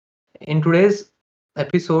In today's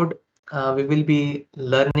episode, we will be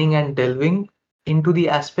learning and delving into the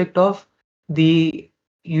aspect of the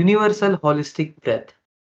universal holistic breath.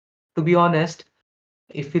 To be honest,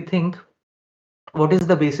 if we think what is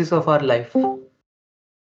the basis of our life,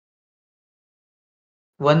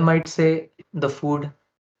 one might say the food,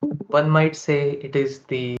 one might say it is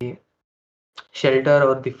the shelter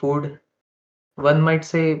or the food, one might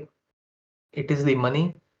say it is the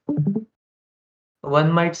money,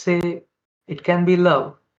 one might say it can be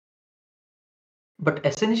love, but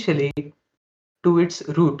essentially, to its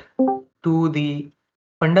root, to the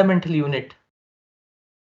fundamental unit,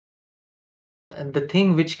 and the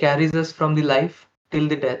thing which carries us from the life till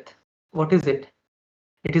the death. What is it?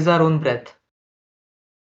 It is our own breath.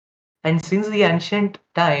 And since the ancient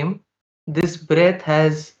time, this breath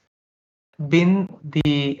has been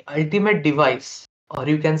the ultimate device, or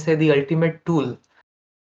you can say the ultimate tool,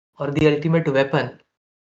 or the ultimate weapon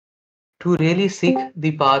to really seek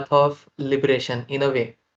the path of liberation in a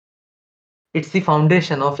way. It's the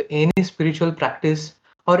foundation of any spiritual practice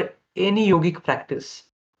or any yogic practice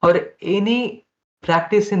or any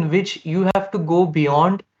practice in which you have to go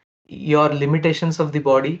beyond your limitations of the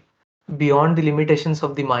body, beyond the limitations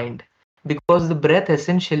of the mind. Because the breath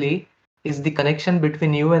essentially is the connection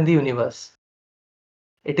between you and the universe.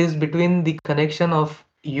 It is between the connection of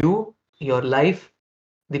you, your life,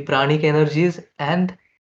 the pranic energies, and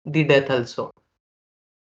the death also.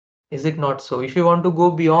 Is it not so? If you want to go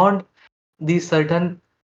beyond these certain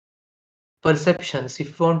perceptions,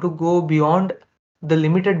 if you want to go beyond the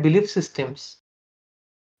limited belief systems,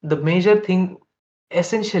 the major thing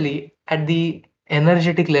essentially at the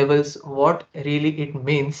energetic levels, what really it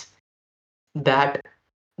means that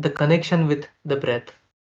the connection with the breath.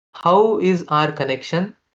 How is our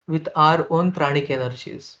connection with our own pranic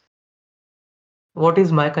energies? What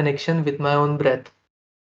is my connection with my own breath?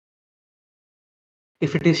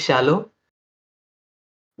 If it is shallow,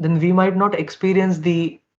 then we might not experience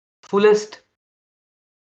the fullest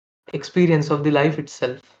experience of the life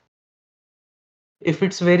itself. If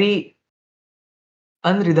it's very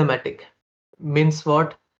unrhythmatic, means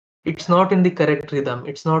what? It's not in the correct rhythm,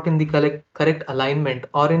 it's not in the correct alignment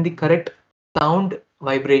or in the correct sound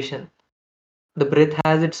vibration. The breath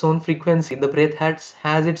has its own frequency, the breath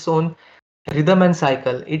has its own rhythm and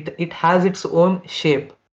cycle. It has its own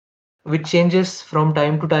shape, which changes from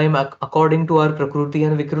time to time according to our Prakruti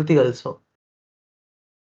and Vikruti also.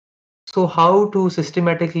 So, how to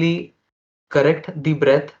systematically correct the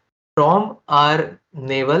breath from our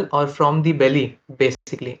navel or from the belly,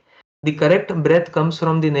 basically. The correct breath comes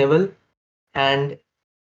from the navel, and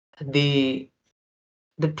the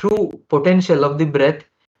the true potential of the breath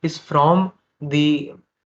is from the,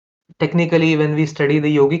 technically when we study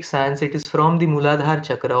the yogic science, it is from the Muladhara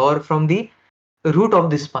chakra or from the root of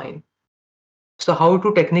the spine. So how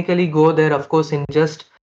to technically go there? Of course, in just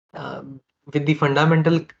uh, with the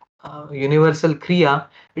fundamental universal kriya,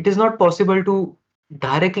 it is not possible to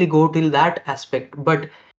directly go till that aspect. But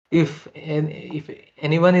if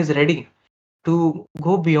anyone is ready to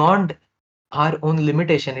go beyond our own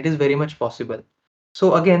limitation, it is very much possible.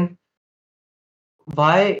 So again,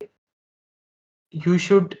 why you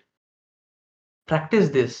should practice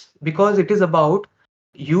this? Because it is about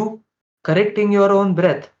you correcting your own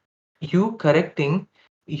breath, you correcting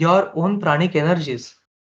your own pranic energies.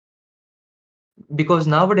 Because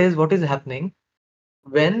nowadays, what is happening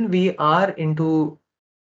when we are into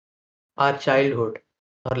our childhood,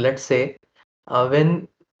 or let's say when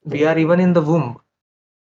we are even in the womb,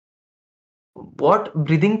 what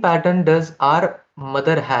breathing pattern does our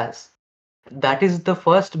mother has? That is the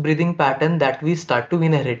first breathing pattern that we start to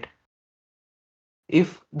inherit.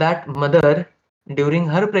 If that mother during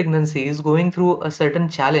her pregnancy is going through a certain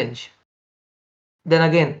challenge, then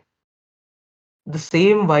again the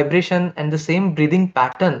same vibration and the same breathing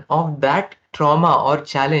pattern of that trauma or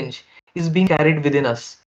challenge is being carried within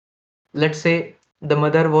us. Let's say the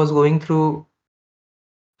mother was going through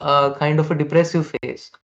a kind of a depressive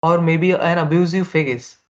phase or maybe an abusive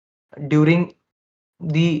phase during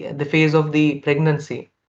the phase of the pregnancy.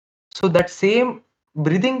 So that same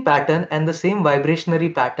breathing pattern and the same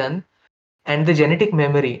vibrationary pattern and the genetic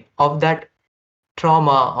memory of that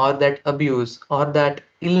trauma or that abuse or that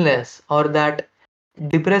illness or that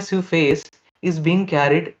depressive phase is being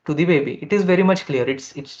carried to the baby. It is very much clear.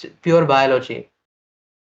 It's pure biology.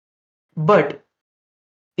 But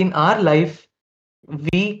in our life,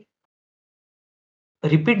 we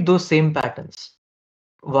repeat those same patterns.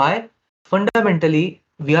 Why? Fundamentally,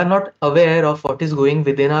 we are not aware of what is going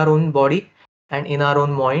within our own body and in our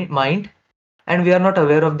own mind, and we are not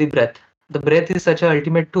aware of the breath. The breath is such an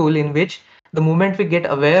ultimate tool in which The moment we get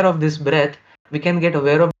aware of this breath, we can get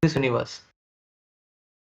aware of this universe.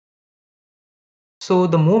 So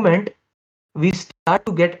the moment we start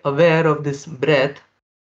to get aware of this breath,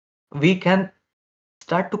 we can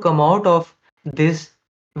start to come out of these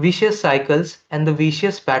vicious cycles and the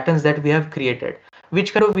vicious patterns that we have created.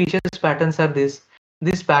 Which kind of vicious patterns are these?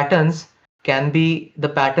 These patterns can be the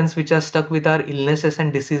patterns which are stuck with our illnesses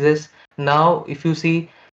and diseases. Now, if you see,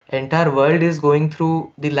 entire world is going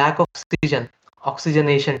through the lack of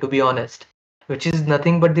oxygenation, to be honest, which is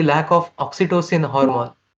nothing but the lack of oxytocin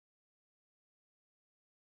hormone,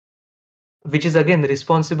 which is again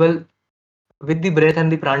responsible with the breath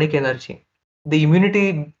and the pranic energy. The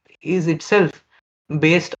immunity is itself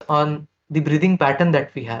based on the breathing pattern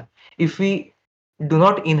that we have. If we do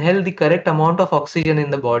not inhale the correct amount of oxygen in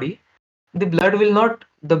the body, the blood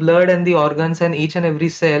and the organs and each and every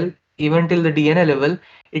cell, even till the DNA level,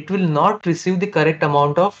 it will not receive the correct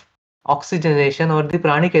amount of oxygenation or the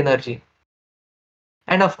pranic energy.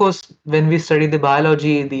 And of course, when we study the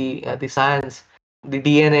biology, the science, the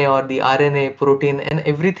DNA or the RNA, protein, and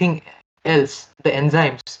everything else, the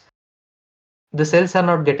enzymes, the cells are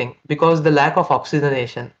not getting because the lack of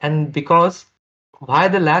oxygenation. And because why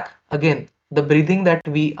the lack? Again, the breathing that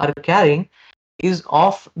we are carrying is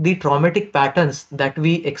of the traumatic patterns that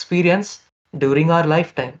we experience during our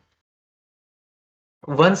lifetime.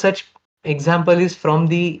 One such example is from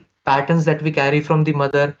the patterns that we carry from the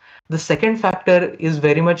mother. The second factor is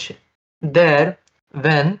very much there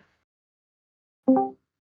when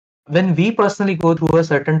when we personally go through a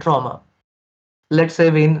certain trauma. Let's say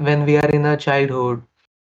when we are in a childhood,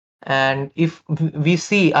 and if we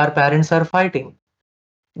see our parents are fighting,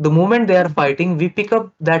 the moment they are fighting, we pick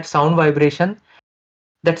up that sound vibration.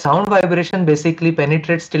 That sound vibration basically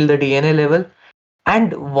penetrates till the DNA level.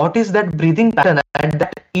 And what is that breathing pattern at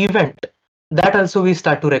that event? That also we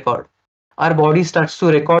start to record. Our body starts to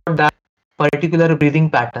record that particular breathing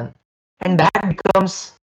pattern. And that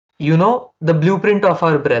becomes, the blueprint of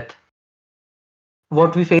our breath.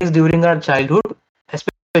 What we face during our childhood,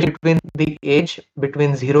 especially between the age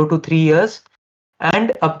between 0 to 3 years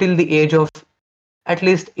and up till the age of at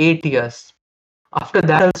least 8 years. After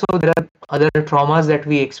that also there are other traumas that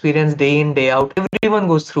we experience day in day out. Everyone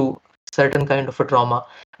goes through certain kind of a trauma.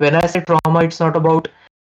 When I say trauma, it's not about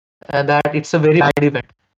that it's a very bad event.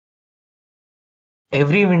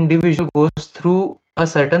 Every individual goes through a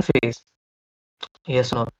certain phase.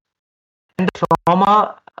 Yes, no. And the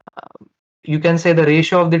trauma, you can say the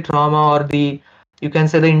ratio of the trauma, or the you can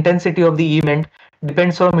say the intensity of the event,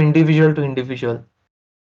 depends from individual to individual.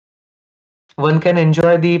 One can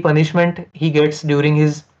enjoy the punishment he gets during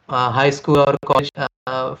his high school or college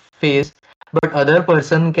phase, but other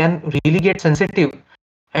person can really get sensitive,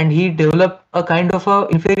 and he develop a kind of a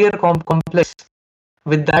inferior complex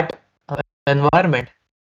with that environment.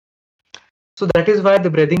 So that is why the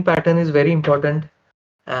breathing pattern is very important.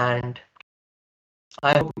 And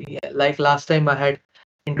I hope, yeah, like last time I had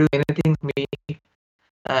into anything me,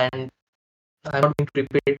 and I'm not going to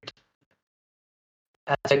repeat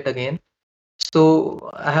aspect again.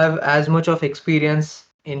 So I have as much of experience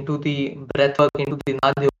into the breath work, into the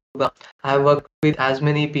Nad Yoga. I have worked with as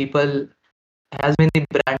many people, as many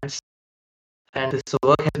brands, and this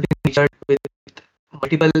work has been featured with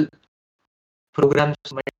multiple programs,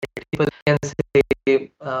 multiple, can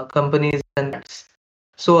say, companies and brands.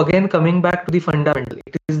 So again, coming back to the fundamental,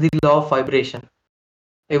 it is the law of vibration.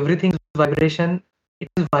 Everything is vibration. It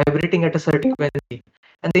is vibrating at a certain frequency,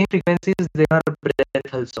 and the frequencies they are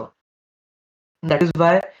breath also. That is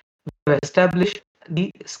why we have established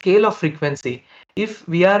the scale of frequency. If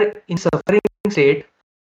we are in suffering state,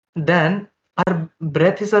 then our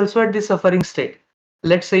breath is also at the suffering state.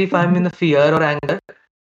 Let's say if I'm in a fear or anger,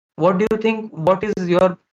 what do you think? What is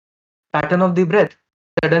your pattern of the breath?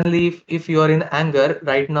 Suddenly, if you are in anger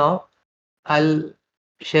right now, I'll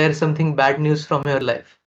share something bad news from your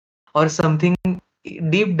life, or something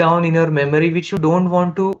deep down in your memory which you don't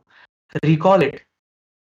want to recall it.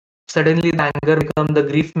 Suddenly, the anger may come, the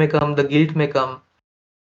grief may come, the guilt may come,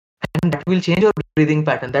 and that will change your breathing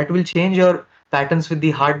pattern. That will change your patterns with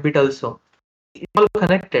the heartbeat also. It's all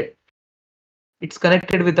connected. It's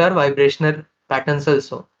connected with our vibrational patterns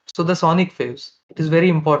also. So the sonic waves, it is very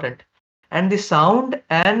important. And the sound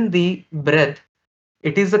and the breath,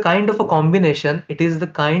 it is the kind of a combination. It is the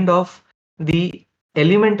kind of the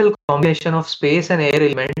elemental combination of space and air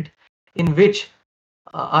element in which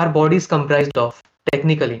our body is comprised of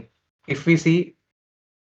technically. If we see,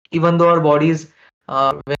 even though our bodies,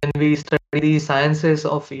 when we study the sciences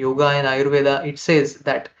of yoga and Ayurveda, it says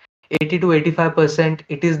that 80 to 85%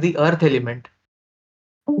 it is the earth element.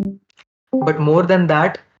 But more than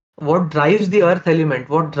that, What drives the earth element,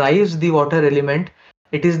 what drives the water element,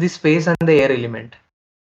 it is the space and the air element.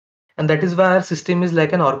 And that is why our system is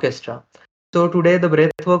like an orchestra. So today the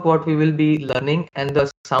breath work what we will be learning and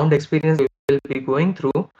the sound experience we will be going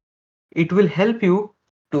through, it will help you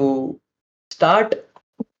to start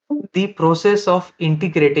the process of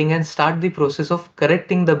integrating and start the process of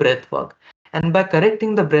correcting the breath work. And by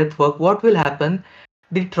correcting the breath work, what will happen?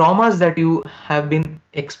 The traumas that you have been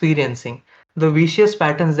experiencing, the vicious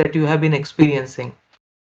patterns that you have been experiencing,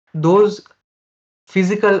 those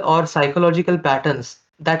physical or psychological patterns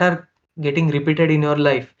that are getting repeated in your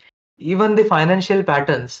life, even the financial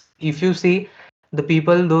patterns. If you see the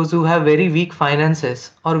people, those who have very weak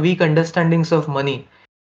finances or weak understandings of money,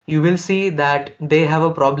 you will see that they have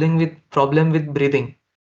a problem with breathing.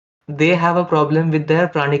 They have a problem with their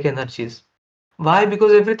pranic energies. Why?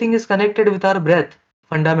 Because everything is connected with our breath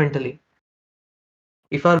fundamentally.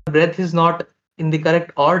 If our breath is not in the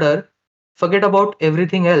correct order, forget about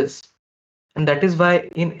everything else. And that is why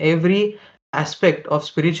in every aspect of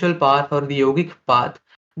spiritual path or the yogic path,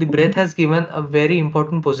 the breath has given a very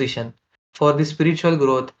important position for the spiritual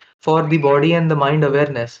growth, for the body and the mind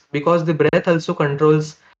awareness, because the breath also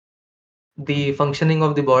controls the functioning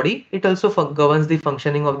of the body, it also governs the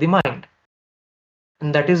functioning of the mind.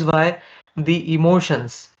 And that is why the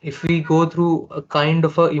emotions, if we go through a kind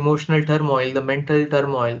of a emotional turmoil, the mental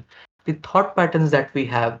turmoil, the thought patterns that we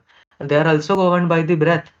have, they are also governed by the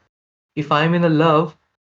breath. If I am in a love,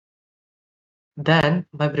 then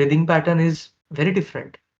my breathing pattern is very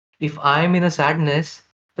different. If I am in a sadness,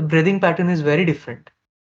 the breathing pattern is very different.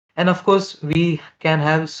 And of course, we can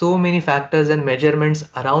have so many factors and measurements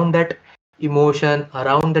around that emotion,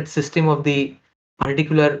 around that system of the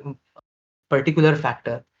particular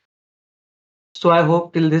factor. So I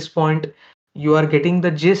hope till this point you are getting the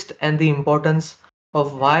gist and the importance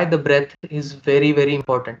of why the breath is very, very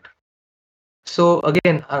important. So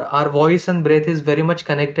again, our voice and breath is very much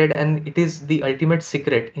connected, and it is the ultimate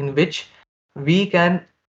secret in which we can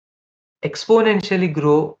exponentially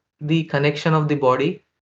grow the connection of the body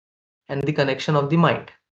and the connection of the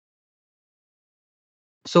mind.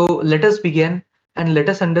 So let us begin and let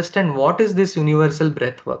us understand what is this universal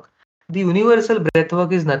breath work. The universal breath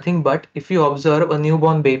work is nothing but if you observe a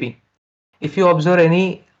newborn baby, if you observe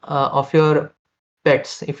any of your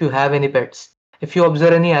pets, if you have any pets, if you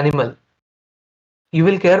observe any animal, you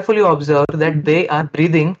will carefully observe that they are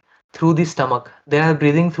breathing through the stomach. They are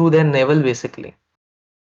breathing through their navel basically.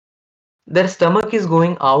 Their stomach is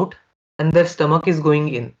going out and their stomach is going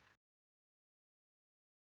in.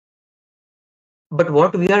 But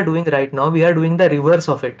what we are doing right now, we are doing the reverse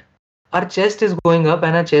of it. Our chest is going up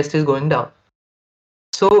and our chest is going down.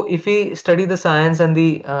 So if we study the science and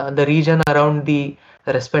the region around the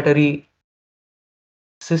respiratory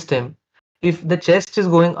system, if the chest is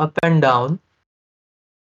going up and down,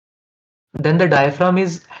 then the diaphragm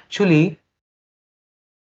is actually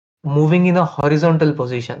moving in a horizontal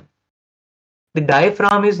position. The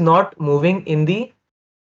diaphragm is not moving in the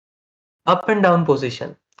up and down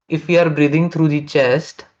position. If we are breathing through the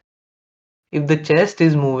chest, if the chest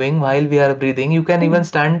is moving while we are breathing, you can even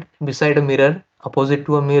stand beside a mirror, opposite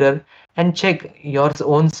to a mirror, and check your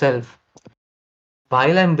own self.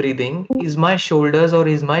 While I'm breathing, is my shoulders or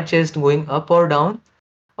is my chest going up or down,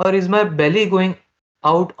 or is my belly going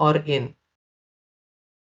out or in?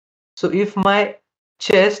 So if my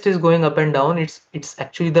chest is going up and down, it's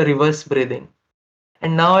actually the reverse breathing.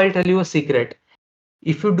 And now I'll tell you a secret.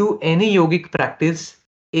 If you do any yogic practice,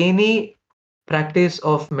 any practice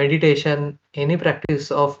of meditation, any practice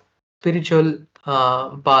of spiritual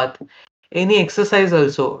path, any exercise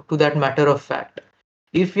also to that matter of fact,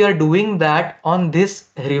 if we are doing that on this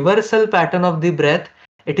reversal pattern of the breath,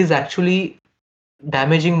 it is actually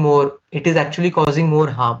damaging more, it is actually causing more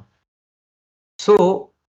harm. So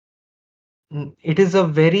it is a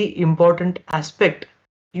very important aspect.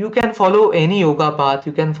 You can follow any yoga path,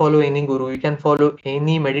 you can follow any guru, you can follow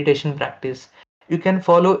any meditation practice, you can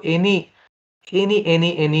follow any you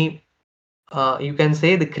can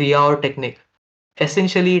say the kriya or technique.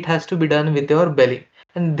 Essentially it has to be done with your belly,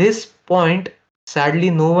 and this point sadly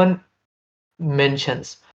no one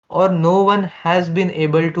mentions, or no one has been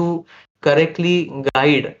able to correctly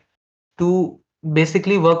guide to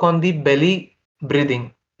basically work on the belly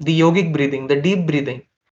breathing, the yogic breathing, the deep breathing.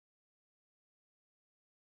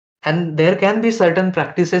 And there can be certain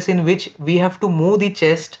practices in which we have to move the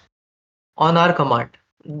chest on our command.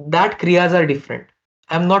 That kriyas are different.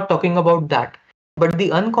 I'm not talking about that. But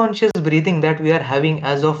the unconscious breathing that we are having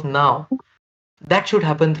as of now, that should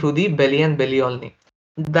happen through the belly and belly only.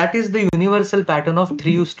 That is the universal pattern of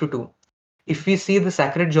 3:2. If we see the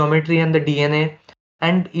sacred geometry and the DNA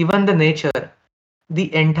and even the nature.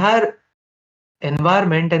 The entire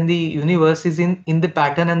environment and the universe is in the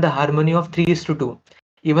pattern and the harmony of 3 is to 2.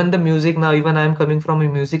 Even the music, now even I am coming from a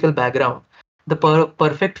musical background, the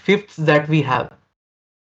perfect fifths that we have,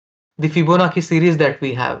 the Fibonacci series that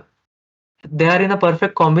we have, they are in a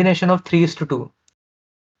perfect combination of 3 is to 2.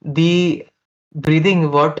 The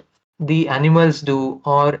breathing, what the animals do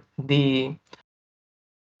or the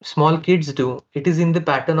small kids do, it is in the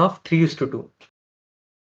pattern of 3 is to 2.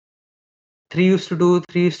 3 used to do,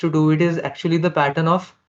 3 used to do, it is actually the pattern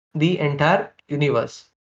of the entire universe.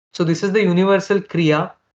 So this is the universal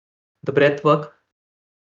Kriya, the breath work.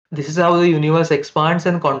 This is how the universe expands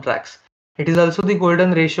and contracts. It is also the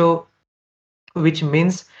golden ratio, which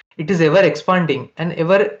means it is ever expanding and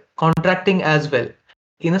ever contracting as well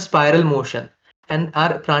in a spiral motion. And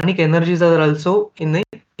our pranic energies are also in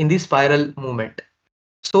the spiral movement.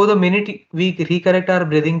 So the minute we recorrect our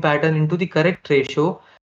breathing pattern into the correct ratio,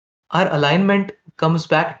 our alignment comes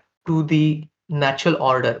back to the natural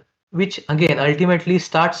order, which again ultimately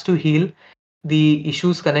starts to heal the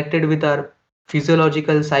issues connected with our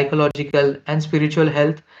physiological, psychological, and spiritual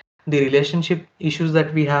health, the relationship issues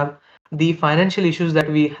that we have, the financial issues that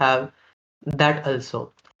we have, that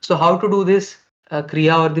also. So, how to do this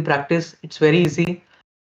Kriya or the practice? It's very easy.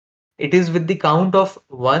 It is with the count of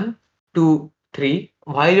 1, 2, 3.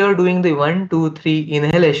 While you're doing the 1, 2, 3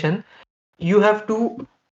 inhalation, you have to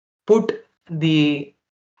put the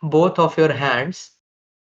both of your hands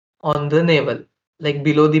on the navel, like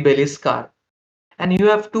below the belly scar, and you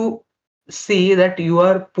have to see that you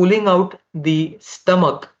are pulling out the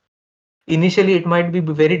stomach. Initially it might be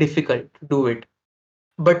very difficult to do it,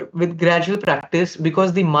 but with gradual practice,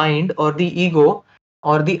 because the mind or the ego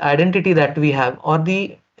or the identity that we have or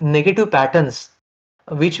the negative patterns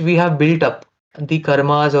which we have built up, the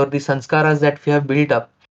karmas or the sanskaras that we have built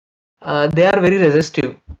up, they are very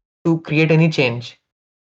resistive to create any change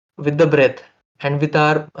with the breath and with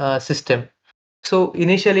our system. So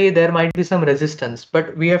initially there might be some resistance,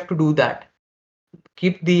 but we have to do that.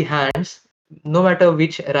 Keep the hands, no matter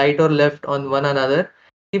which, right or left, on one another.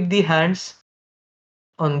 Keep the hands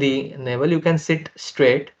on the navel. You can sit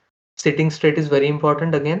straight. Sitting straight is very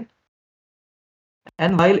important again.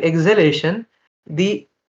 And while exhalation, the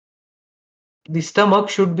the stomach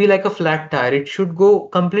should be like a flat tire. It should go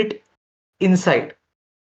complete inside.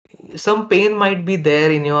 Some pain might be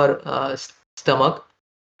there in your stomach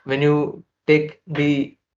when you take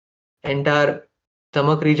the entire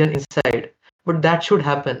stomach region inside, but that should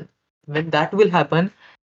happen. When that will happen,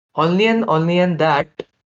 only and that,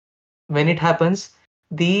 when it happens,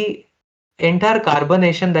 the entire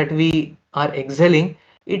carbonation that we are exhaling,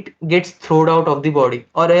 it gets thrown out of the body.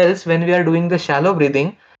 Or else when we are doing the shallow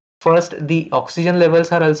breathing, first the oxygen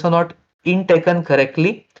levels are also not intaken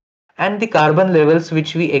correctly, and the carbon levels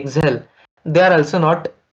which we exhale, they are also not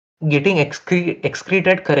getting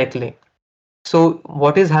excreted correctly. So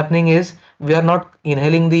what is happening is we are not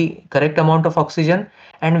inhaling the correct amount of oxygen,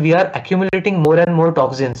 and we are accumulating more and more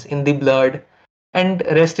toxins in the blood, and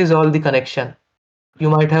rest is all the connection. You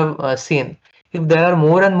might have seen, if there are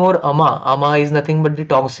more and more ama is nothing but the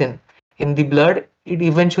toxin in the blood, it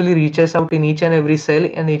eventually reaches out in each and every cell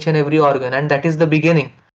and each and every organ, and that is the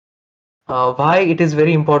beginning. Why it is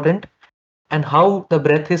very important, and how the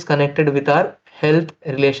breath is connected with our health,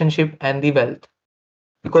 relationship, and the wealth.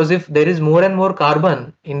 Because if there is more and more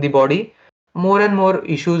carbon in the body, more and more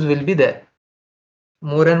issues will be there,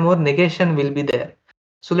 more and more negation will be there.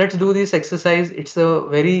 So let's do this exercise. It's a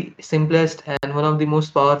very simplest and one of the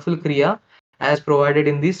most powerful kriya as provided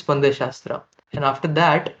in the Spanda Shastra. And after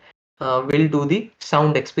that, we'll do the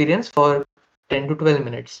sound experience for 10 to 12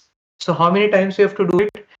 minutes. So how many times you have to do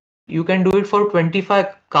it? You can do it for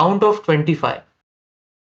 25, count of 25.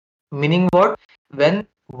 Meaning what? When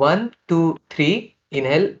 1, 2, 3,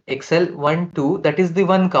 inhale, exhale, 1, 2, that is the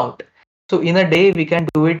one count. So in a day, we can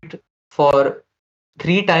do it for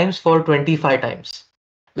 3 times for 25 times.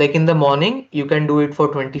 Like in the morning, you can do it for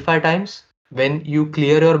 25 times. When you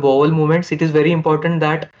clear your bowel movements, it is very important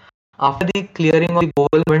that after the clearing of the bowel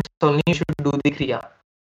movements, only you should do the kriya.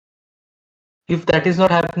 If that is not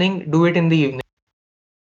happening, do it in the evening.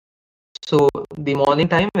 So the morning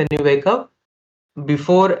time when you wake up,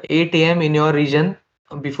 before 8 a.m. in your region,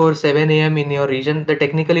 before 7 a.m. in your region, the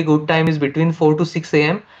technically good time is between 4 to 6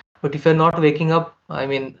 a.m. But if you're not waking up, I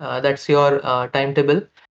mean, that's your timetable,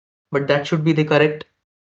 but that should be the correct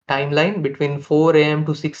timeline, between 4 a.m.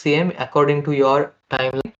 to 6 a.m. according to your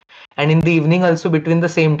timeline. And in the evening also between the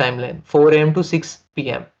same timeline, 4 a.m. to 6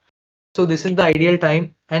 p.m. So this is the ideal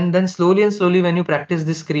time. And then slowly and slowly, when you practice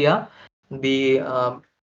this kriya, the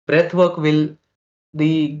breath work will,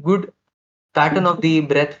 the good pattern of the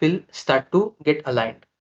breath will start to get aligned.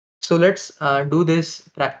 So let's do this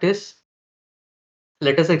practice.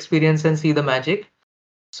 Let us experience and see the magic.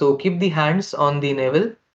 So keep the hands on the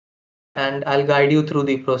navel and I'll guide you through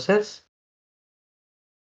the process.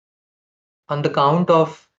 On the count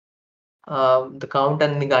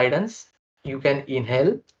and the guidance, you can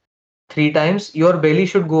inhale 3 times. Your belly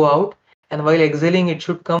should go out, and while exhaling, it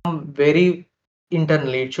should come very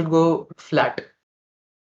internally. It should go flat.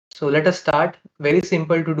 So let us start. Very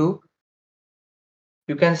simple to do.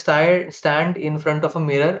 You can stand in front of a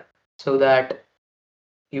mirror so that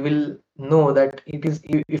you will know that it is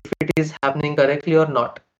if it is happening correctly or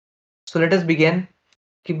not. So let us begin.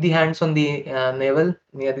 Keep the hands on the navel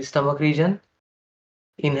near the stomach region.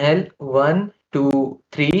 Inhale 1, 2,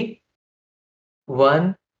 3.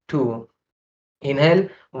 1, 2. Inhale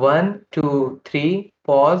 1, 2, 3.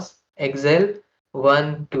 Pause. Exhale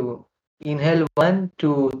 1, 2. Inhale 1,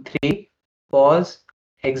 2, 3. Pause.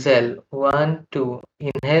 Exhale 1, 2.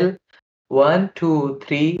 Inhale 1, 2,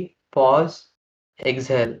 3. Pause.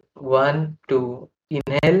 Exhale 1, 2.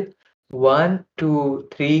 Inhale 1, 2,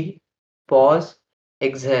 3. Pause.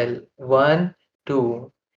 Exhale 1,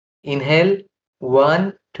 2. Inhale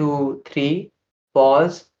 1, 2, 3.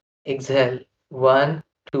 Pause. Exhale 1,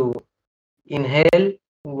 2. Inhale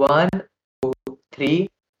 1, 3.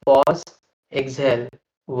 Pause. Exhale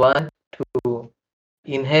 1, 2.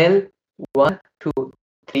 Inhale 1, 2,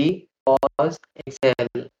 3. Pause.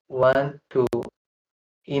 Exhale 1, 2.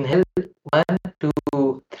 Inhale 1,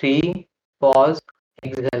 2, 3. Pause.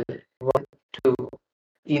 Exhale 1, 2.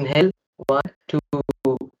 Inhale 1, 2,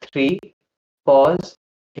 3. Pause.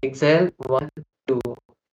 Exhale 1, 2.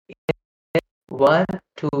 1,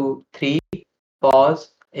 2, 3.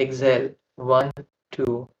 Pause. Exhale 1,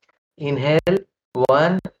 2. Inhale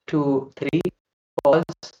 1, 2, 3. Pause.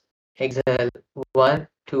 Exhale 1,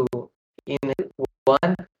 2. Inhale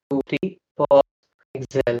 1, 2, 3. Pause.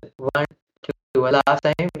 Exhale 1, 2. Last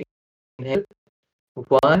time. Inhale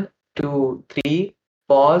 1, 2, 3.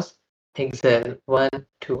 Pause. Exhale 1,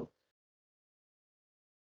 2.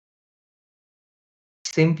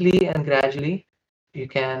 Simply and gradually, you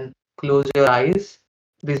can close your eyes.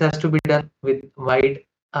 This has to be done with wide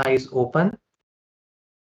eyes open.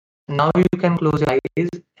 Now you can close your eyes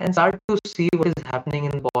and start to see what is happening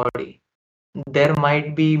in the body. There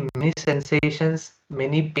might be many sensations,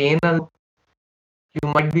 many pain.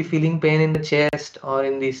 You might be feeling pain in the chest or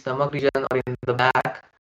in the stomach region or in the back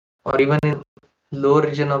or even in lower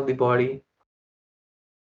region of the body.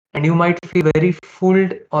 And you might feel very full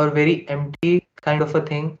or very empty kind of a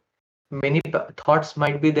thing. Many thoughts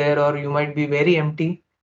might be there, or you might be very empty.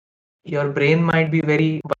 Your brain might be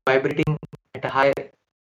very vibrating at a high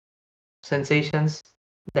sensations.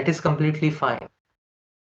 That is completely fine.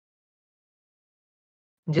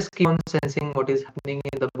 Just keep on sensing what is happening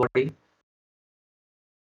in the body.